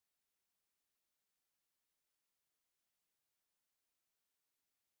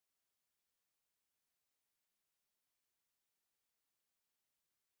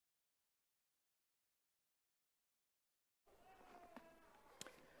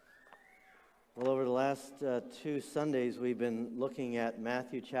Well, over the last two Sundays, we've been looking at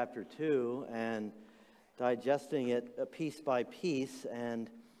Matthew chapter 2 and digesting it piece by piece. And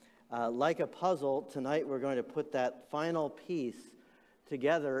like a puzzle, tonight we're going to put that final piece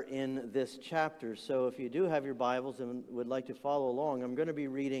together in this chapter. So if you do have your Bibles and would like to follow along, I'm going to be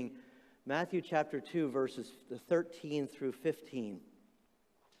reading Matthew chapter 2, verses 13 through 15,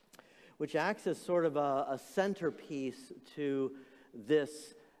 which acts as sort of a centerpiece to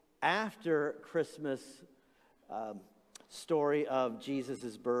this after Christmas story of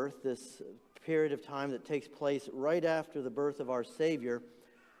Jesus' birth, this period of time that takes place right after the birth of our Savior,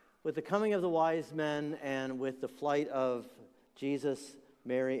 with the coming of the wise men and with the flight of Jesus,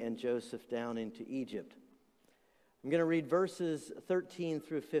 Mary, and Joseph down into Egypt. I'm going to read verses 13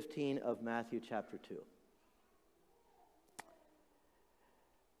 through 15 of Matthew chapter 2.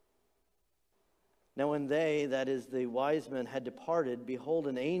 Now when they, that is the wise men, had departed, behold,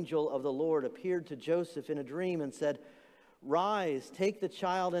 an angel of the Lord appeared to Joseph in a dream and said, "Rise, take the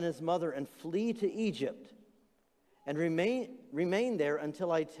child and his mother and flee to Egypt, and remain there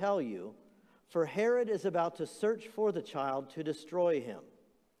until I tell you, for Herod is about to search for the child to destroy him."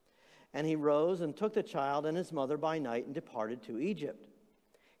 And he rose and took the child and his mother by night and departed to Egypt.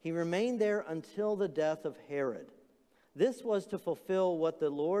 He remained there until the death of Herod. This was to fulfill what the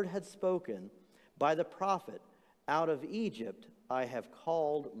Lord had spoken by the prophet, "Out of Egypt I have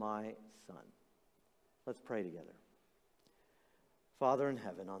called my son." Let's pray together. Father in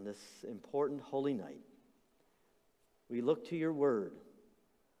heaven, on this important holy night, we look to your word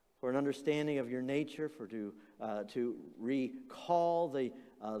for an understanding of your nature, to recall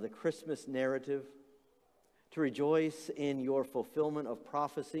the Christmas narrative, to rejoice in your fulfillment of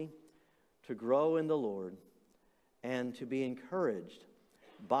prophecy, to grow in the Lord, and to be encouraged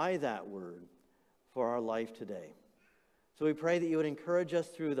by that word for our life today. So we pray that you would encourage us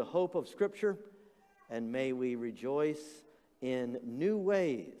through the hope of Scripture, and may we rejoice in new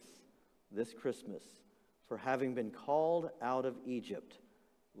ways this Christmas for having been called out of Egypt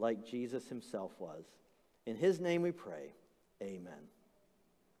like Jesus himself was. In his name we pray, amen.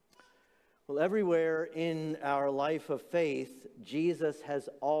 Well, everywhere in our life of faith, Jesus has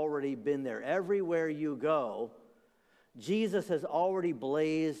already been there. Everywhere you go, Jesus has already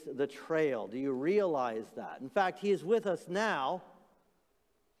blazed the trail. Do you realize that? In fact, he is with us now.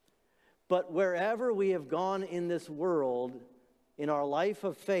 But wherever we have gone in this world, in our life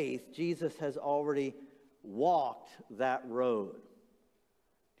of faith, Jesus has already walked that road.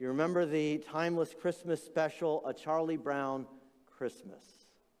 Do you remember the timeless Christmas special, A Charlie Brown Christmas?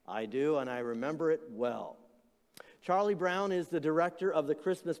 I do, and I remember it well. Charlie Brown is the director of the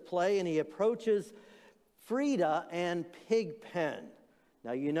Christmas play, and he approaches Frida and Pigpen.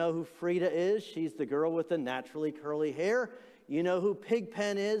 Now, you know who Frida is. She's the girl with the naturally curly hair. You know who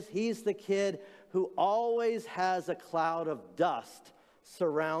Pigpen is. He's the kid who always has a cloud of dust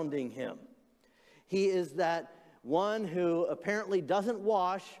surrounding him. He is that one who apparently doesn't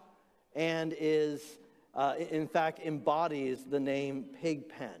wash and is, in fact, embodies the name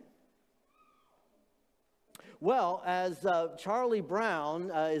Pigpen. Well, as Charlie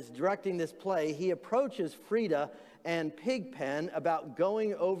Brown is directing this play, he approaches Frida and Pigpen about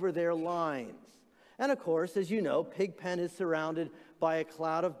going over their lines. And of course, as you know, Pigpen is surrounded by a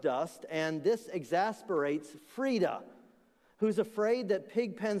cloud of dust, and this exasperates Frida, who's afraid that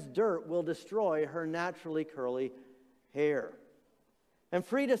Pigpen's dirt will destroy her naturally curly hair. And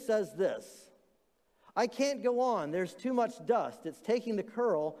Frida says this, "I can't go on. There's too much dust. It's taking the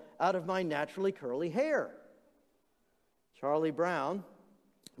curl out of my naturally curly hair." Charlie Brown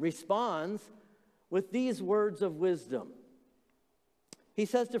responds with these words of wisdom. He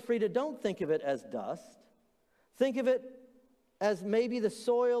says to Frida, "Don't think of it as dust. Think of it as maybe the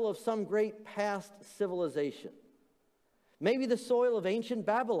soil of some great past civilization. Maybe the soil of ancient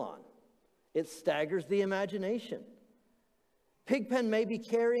Babylon. It staggers the imagination. Pigpen may be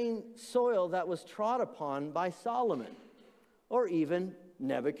carrying soil that was trod upon by Solomon or even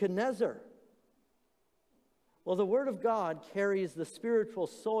Nebuchadnezzar. Well, the Word of God carries the spiritual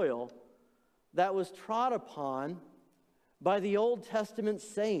soil that was trod upon by the Old Testament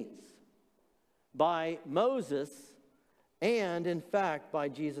saints, by Moses, and in fact by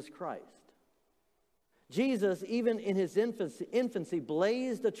Jesus Christ. Jesus, even in his infancy,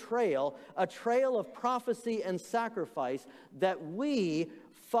 blazed a trail of prophecy and sacrifice that we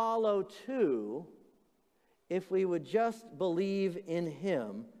follow too if we would just believe in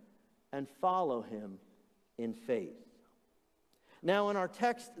him and follow him in faith. Now, in our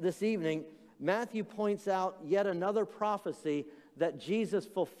text this evening, Matthew points out yet another prophecy that Jesus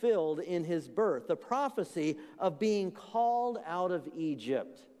fulfilled in his birth, the prophecy of being called out of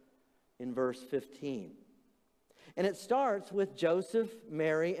Egypt. in verse 15. And it starts with Joseph,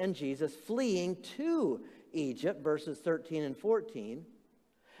 Mary, and Jesus fleeing to Egypt, verses 13 and 14,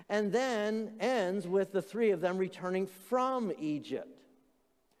 and then ends with the three of them returning from Egypt.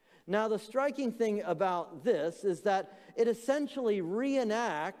 Now, the striking thing about this is that it essentially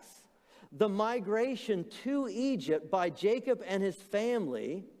reenacts the migration to Egypt by Jacob and his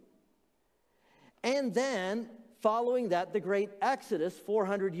family, and then, following that, the great Exodus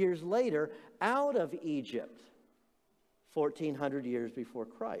 400 years later out of Egypt, 1,400 years before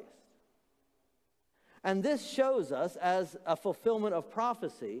Christ. And this shows us, as a fulfillment of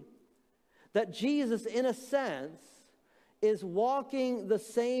prophecy, that Jesus, in a sense, is walking the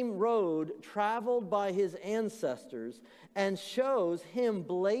same road traveled by his ancestors and shows him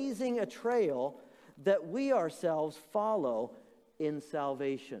blazing a trail that we ourselves follow in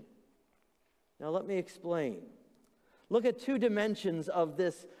salvation. Now let me explain. Look at two dimensions of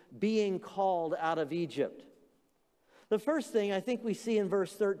this being called out of Egypt. The first thing I think we see in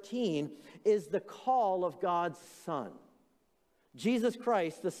verse 13 is the call of God's Son. Jesus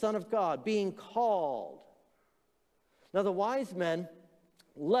Christ, the Son of God, being called. Now the wise men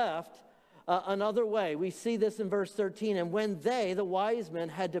left another way. We see this in verse 13. And when they, the wise men,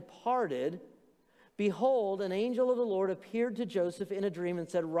 had departed, behold, an angel of the Lord appeared to Joseph in a dream and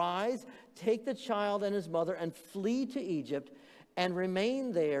said, "Rise, take the child and his mother and flee to Egypt and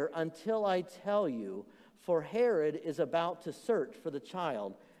remain there until I tell you, for Herod is about to search for the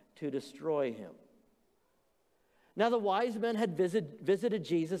child to destroy him." Now the wise men had visited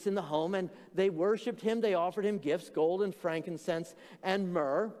Jesus in the home, and they worshiped him. They offered him gifts, gold and frankincense and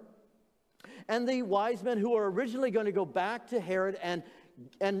myrrh. And the wise men who were originally going to go back to Herod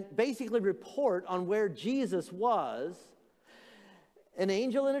and basically report on where Jesus was, an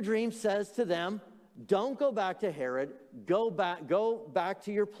angel in a dream says to them, "Don't go back to Herod. Go back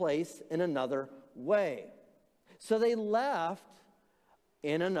to your place in another way." So they left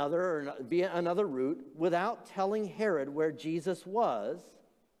in another route without telling Herod where Jesus was.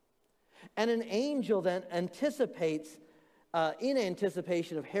 And an angel then anticipates, in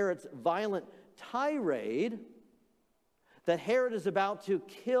anticipation of Herod's violent tirade, that Herod is about to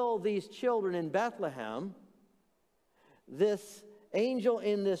kill these children in Bethlehem. This angel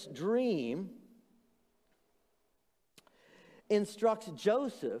in this dream instructs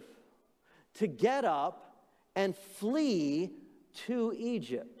Joseph to get up and flee to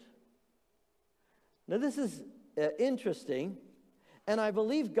Egypt. Now this is interesting, and I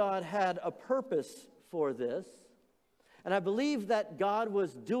believe God had a purpose for this, and I believe that God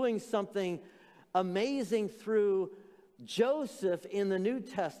was doing something amazing through Joseph in the New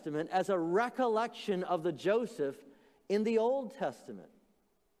Testament as a recollection of the Joseph in the Old Testament.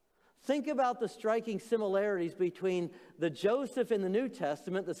 Think about the striking similarities between the Joseph in the New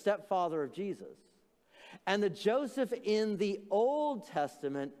Testament, the stepfather of Jesus, and the Joseph in the Old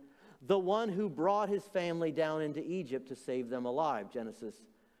Testament, the one who brought his family down into Egypt to save them alive, Genesis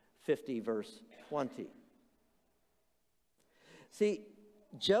 50, verse 20. See,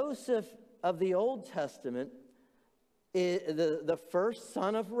 Joseph of the Old Testament is the first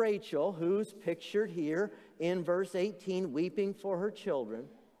son of Rachel, who's pictured here in verse 18, weeping for her children.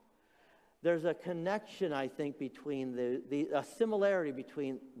 There's a connection, I think, between a similarity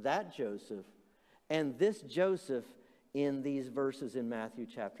between that Joseph and this Joseph in these verses in Matthew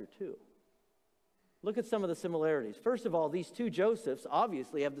chapter 2. Look at some of the similarities. First of all, these two Josephs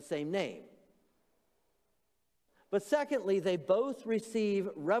obviously have the same name. But secondly, they both receive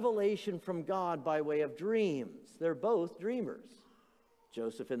revelation from God by way of dreams. They're both dreamers.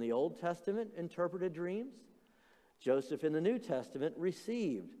 Joseph in the Old Testament interpreted dreams. Joseph in the New Testament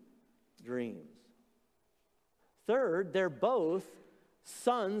received dreams. Third, they're both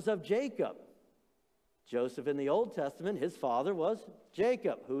sons of Jacob. Joseph in the Old Testament, his father was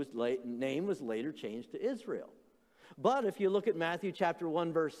Jacob, whose name was later changed to Israel. But if you look at Matthew chapter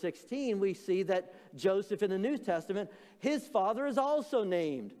 1, verse 16, we see that Joseph in the New Testament, his father is also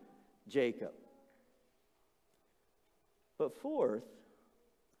named Jacob. But fourth,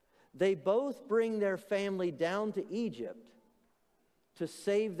 they both bring their family down to Egypt to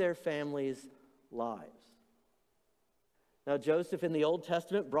save their families' lives. Now, Joseph in the Old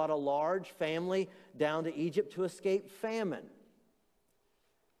Testament brought a large family down to Egypt to escape famine.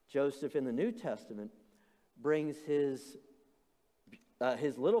 Joseph in the New Testament brings his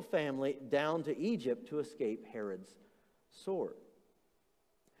little family down to Egypt to escape Herod's sword.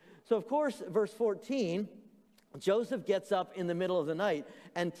 So, of course, verse 14, Joseph gets up in the middle of the night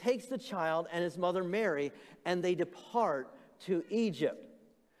and takes the child and his mother Mary, and they depart to Egypt.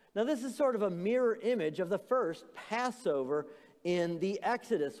 Now, this is sort of a mirror image of the first Passover in the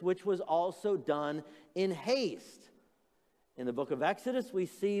Exodus, which was also done in haste. In the book of Exodus, we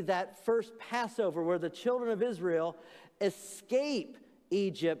see that first Passover where the children of Israel escape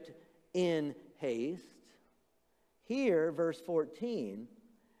Egypt in haste. Here, verse 14,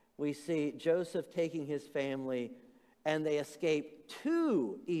 we see Joseph taking his family and they escape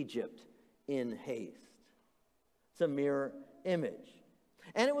to Egypt in haste. It's a mirror image.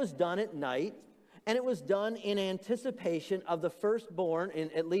 And it was done at night, and it was done in anticipation of the firstborn,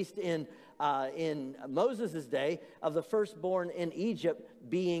 at least in Moses' day, of the firstborn in Egypt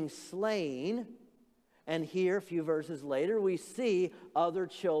being slain. And here, a few verses later, we see other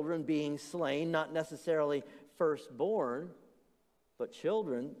children being slain, not necessarily firstborn, but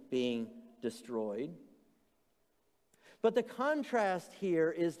children being destroyed. But the contrast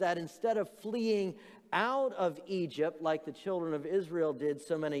here is that instead of fleeing out of Egypt like the children of Israel did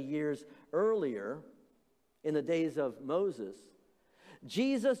so many years earlier in the days of Moses,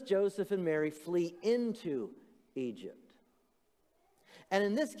 Jesus, Joseph, and Mary flee into Egypt. And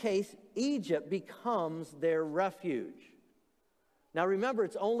in this case, Egypt becomes their refuge. Now remember,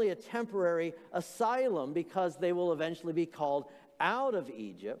 it's only a temporary asylum because they will eventually be called out of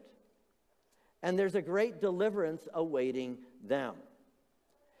Egypt. And there's a great deliverance awaiting them.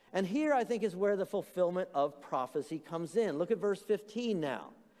 And here, I think, is where the fulfillment of prophecy comes in. Look at verse 15 now.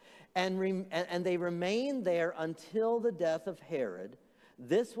 And they remained there until the death of Herod.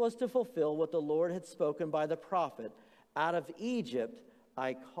 This was to fulfill what the Lord had spoken by the prophet. Out of Egypt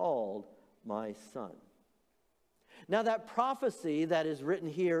I called my son. Now that prophecy that is written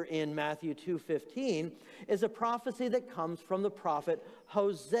here in Matthew 2:15 is a prophecy that comes from the prophet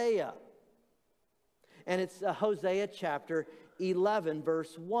Hosea. And it's Hosea chapter 11,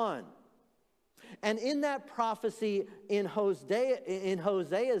 verse 1. And in that prophecy in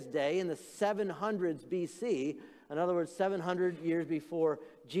Hosea's day, in the 700s BC, in other words, 700 years before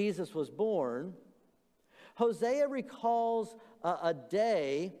Jesus was born, Hosea recalls a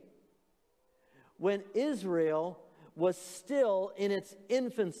day when Israel was still in its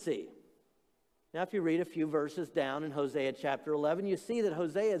infancy. Now, if you read a few verses down in Hosea chapter 11, you see that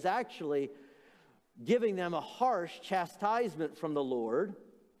Hosea is actually giving them a harsh chastisement from the Lord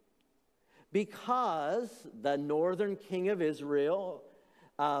because the northern king of Israel,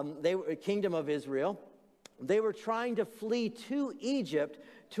 kingdom of Israel, they were trying to flee to Egypt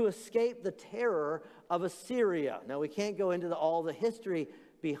to escape the terror of Assyria. Now, we can't go into all the history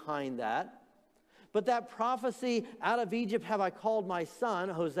behind that, but that prophecy, out of Egypt have I called my son,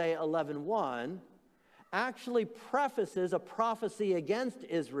 Hosea 11:1, actually prefaces a prophecy against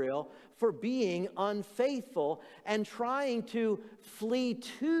Israel for being unfaithful and trying to flee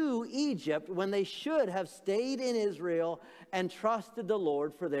to Egypt when they should have stayed in Israel and trusted the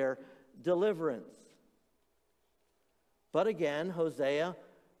Lord for their deliverance. But again, Hosea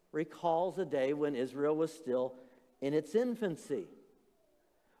recalls a day when Israel was still in its infancy,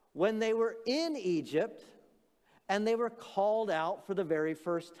 when they were in Egypt and they were called out for the very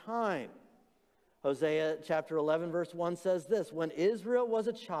first time. Hosea chapter 11 verse 1 says this, "When Israel was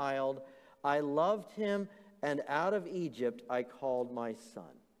a child, I loved him, and out of Egypt I called my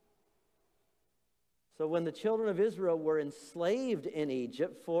son." So when the children of Israel were enslaved in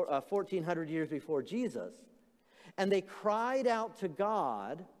Egypt for 1400 years before Jesus, and they cried out to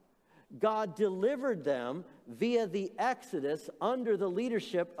God, God delivered them via the Exodus under the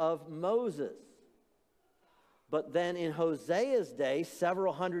leadership of Moses. But then in Hosea's day,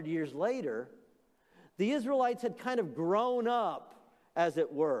 several hundred years later, the Israelites had kind of grown up, as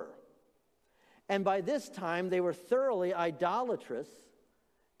it were. And by this time, they were thoroughly idolatrous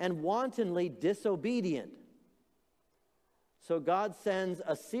and wantonly disobedient. So God sends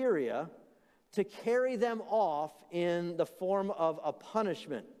Assyria to carry them off in the form of a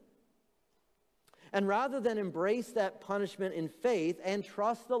punishment. And rather than embrace that punishment in faith and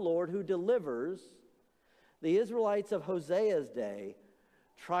trust the Lord who delivers, the Israelites of Hosea's day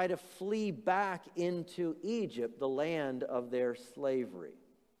try to flee back into Egypt, the land of their slavery.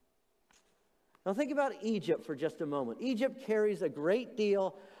 Now think about Egypt for just a moment. Egypt carries a great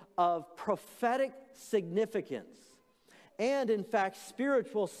deal of prophetic significance and, in fact,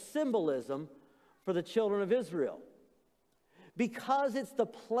 spiritual symbolism for the children of Israel, because it's the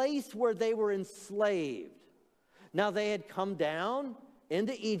place where they were enslaved. Now, they had come down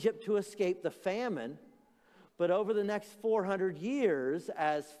into Egypt to escape the famine, but over the next 400 years,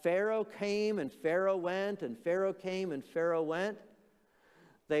 as Pharaoh came and Pharaoh went, and Pharaoh came and Pharaoh went,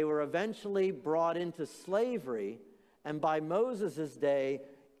 they were eventually brought into slavery. And by Moses' day,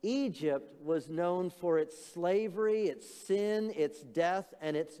 Egypt was known for its slavery, its sin, its death,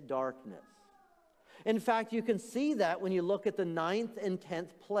 and its darkness. In fact, you can see that when you look at the 9th and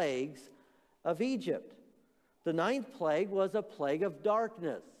 10th plagues of Egypt. The 9th plague was a plague of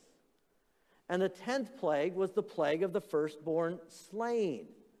darkness. And the 10th plague was the plague of the firstborn slain.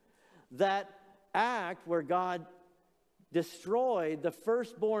 That act where God destroyed the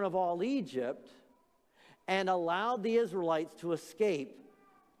firstborn of all Egypt and allowed the Israelites to escape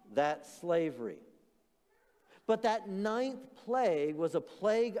that slavery. But that 9th plague was a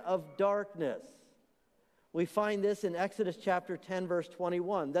plague of darkness. We find this in Exodus chapter 10, verse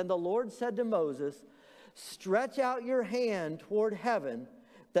 21. Then the Lord said to Moses, "Stretch out your hand toward heaven,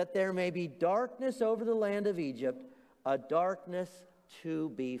 that there may be darkness over the land of Egypt, a darkness to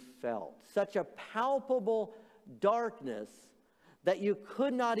be felt." Such a palpable darkness that you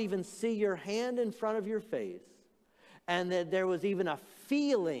could not even see your hand in front of your face, and that there was even a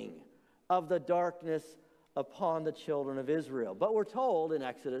feeling of the darkness upon the children of Israel. But we're told in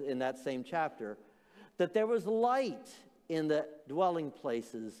Exodus, in that same chapter, that there was light in the dwelling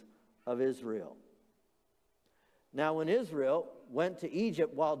places of Israel. Now, when Israel went to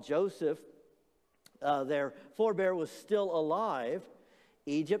Egypt while Joseph, their forebear, was still alive,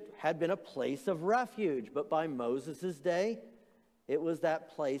 Egypt had been a place of refuge. But by Moses' day, it was that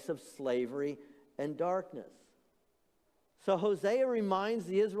place of slavery and darkness. So Hosea reminds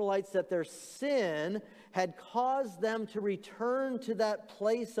the Israelites that their sin had caused them to return to that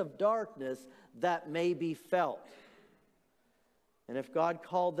place of darkness that may be felt. And if God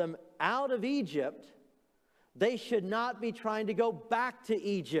called them out of Egypt, they should not be trying to go back to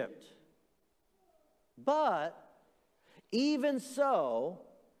Egypt. But even so,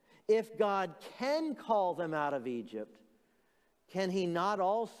 if God can call them out of Egypt, can he not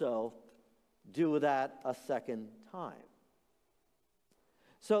also do that a second time?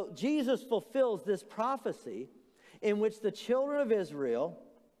 So Jesus fulfills this prophecy in which the children of Israel,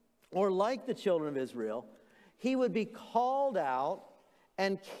 or like the children of Israel, he would be called out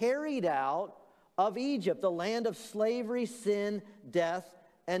and carried out of Egypt, the land of slavery, sin, death,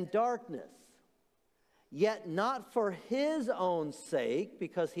 and darkness. Yet not for his own sake,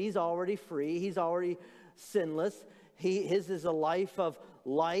 because he's already free, he's already sinless. His is a life of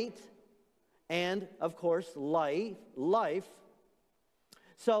light and, of course, life.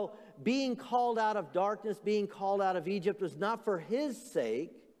 So being called out of darkness, being called out of Egypt was not for his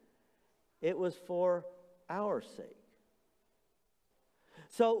sake, it was for our sake.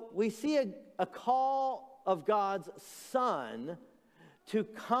 So we see a call of God's Son to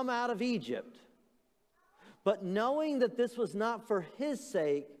come out of Egypt. But knowing that this was not for his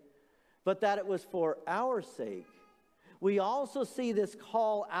sake, but that it was for our sake, we also see this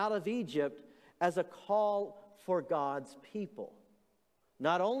call out of Egypt as a call for God's people.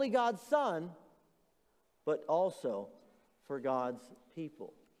 Not only God's Son, but also for God's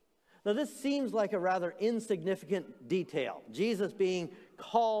people. Now, this seems like a rather insignificant detail, Jesus being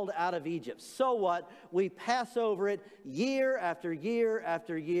called out of Egypt. So what? We pass over it year after year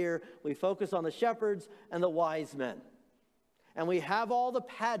after year. We focus on the shepherds and the wise men. And we have all the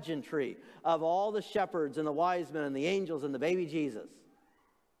pageantry of all the shepherds and the wise men and the angels and the baby Jesus.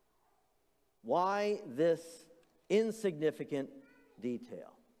 Why this insignificant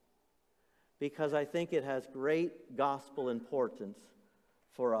detail? Because I think it has great gospel importance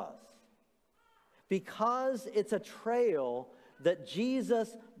for us. Because it's a trail that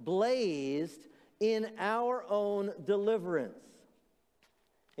Jesus blazed in our own deliverance.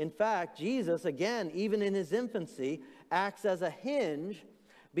 In fact, Jesus, again, even in his infancy, acts as a hinge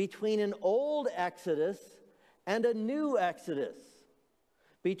between an old Exodus and a new Exodus,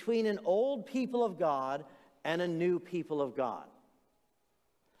 between an old people of God and a new people of God.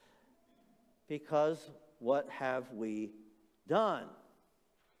 Because what have we done?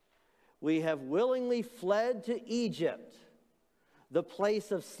 We have willingly fled to Egypt, the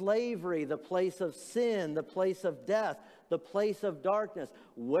place of slavery, the place of sin, the place of death, the place of darkness.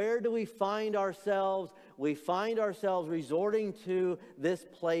 Where do we find ourselves? We find ourselves resorting to this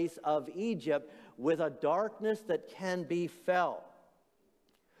place of Egypt with a darkness that can be felt.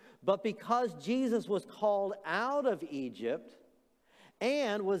 But because Jesus was called out of Egypt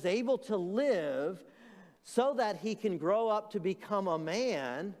and was able to live so that he can grow up to become a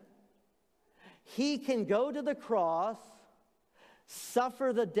man, he can go to the cross,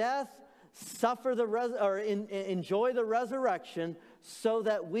 suffer the death, enjoy the resurrection, so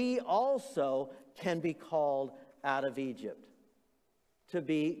that we also can be called out of Egypt to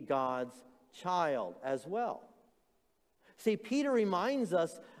be God's child as well. See, Peter reminds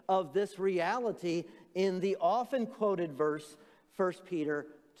us of this reality in the often quoted verse, 1 Peter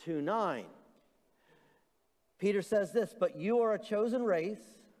 2:9. Peter says this, "But you are a chosen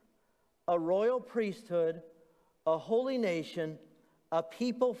race, a royal priesthood, a holy nation, a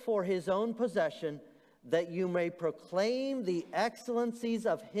people for his own possession, that you may proclaim the excellencies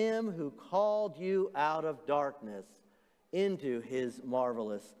of him who called you out of darkness into his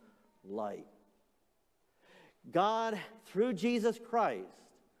marvelous light. God, through Jesus Christ,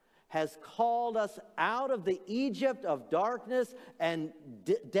 has called us out of the Egypt of darkness and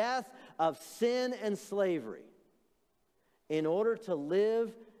death, of sin and slavery, in order to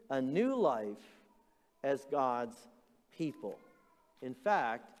live a new life as God's people. In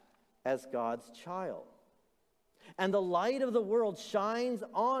fact, as God's child. And the light of the world shines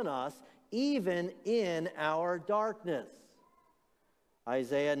on us even in our darkness.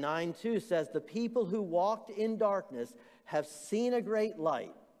 Isaiah 9:2 says, "The people who walked in darkness have seen a great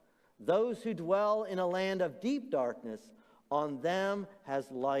light. Those who dwell in a land of deep darkness, on them has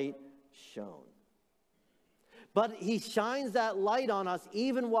light shone." But he shines that light on us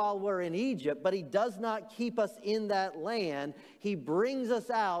even while we're in Egypt, but he does not keep us in that land. He brings us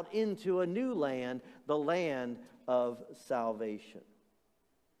out into a new land, the land of salvation.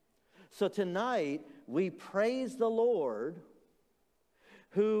 So tonight, we praise the Lord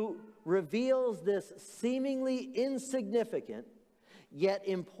who reveals this seemingly insignificant yet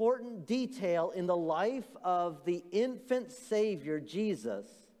important detail in the life of the infant Savior, Jesus,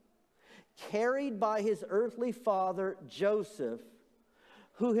 carried by his earthly father, Joseph,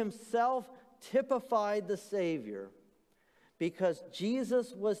 who himself typified the Savior. Because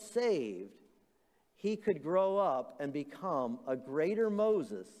Jesus was saved, he could grow up and become a greater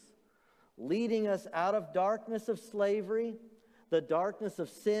Moses, leading us out of darkness of slavery, the darkness of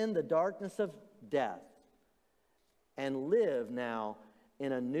sin, the darkness of death, and live now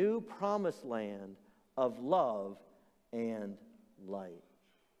in a new promised land of love and light.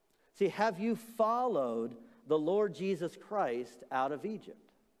 See, have you followed the Lord Jesus Christ out of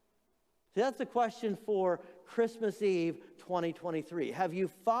Egypt? See, that's the question for Christmas Eve 2023. Have you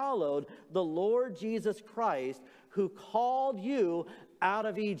followed the Lord Jesus Christ who called you out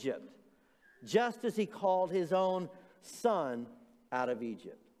of Egypt, just as he called his own son out of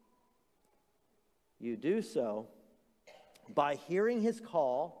Egypt? You do so by hearing his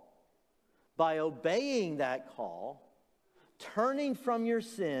call, by obeying that call, turning from your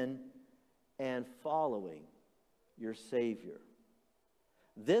sin, and following your Savior.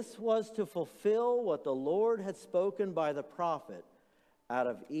 This was to fulfill what the Lord had spoken by the prophet, "Out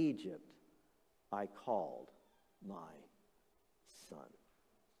of Egypt I called my son."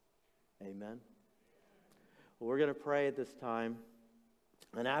 Amen. Well, we're going to pray at this time.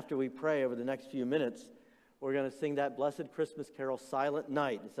 And after we pray over the next few minutes, we're going to sing that blessed Christmas carol, "Silent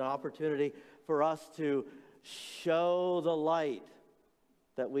Night." It's an opportunity for us to show the light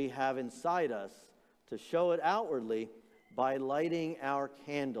that we have inside us, to show it outwardly by lighting our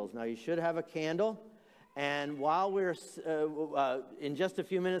candles. Now, you should have a candle. And while we're, in just a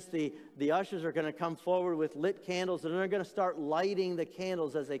few minutes, the ushers are going to come forward with lit candles, and they're going to start lighting the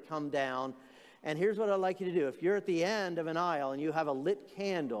candles as they come down. And here's what I'd like you to do. If you're at the end of an aisle and you have a lit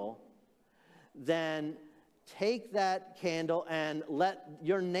candle, then take that candle and let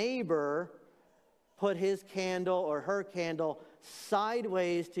your neighbor put his candle or her candle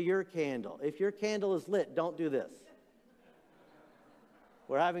sideways to your candle. If your candle is lit, don't do this.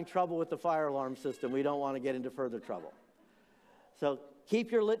 We're having trouble with the fire alarm system. We don't want to get into further trouble. So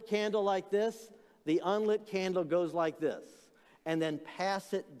keep your lit candle like this. The unlit candle goes like this. And then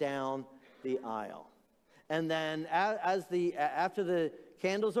pass it down the aisle. And then after the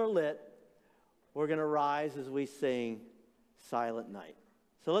candles are lit, we're going to rise as we sing Silent Night.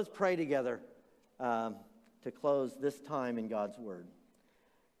 So let's pray together to close this time in God's Word.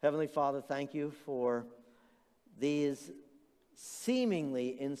 Heavenly Father, thank you for these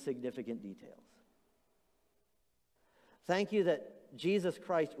seemingly insignificant details. Thank you that Jesus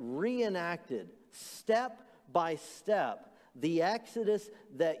Christ reenacted step by step the exodus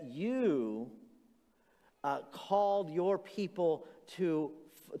that you called your people to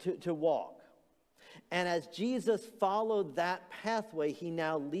walk. And as Jesus followed that pathway, he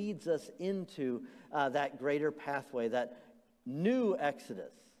now leads us into that greater pathway, that new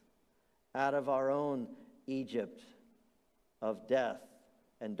exodus out of our own Egypt of death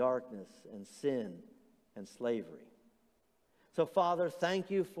and darkness and sin and slavery. So, Father, thank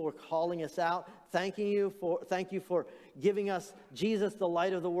you for calling us out. Thank you for giving us Jesus, the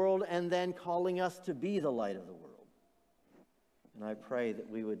light of the world, and then calling us to be the light of the world. And I pray that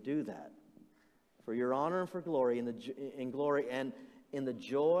we would do that for your honor and for glory, in glory and in the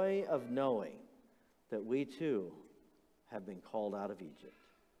joy of knowing that we too have been called out of Egypt.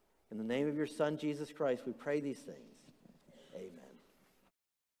 In the name of your Son, Jesus Christ, we pray these things. Amen.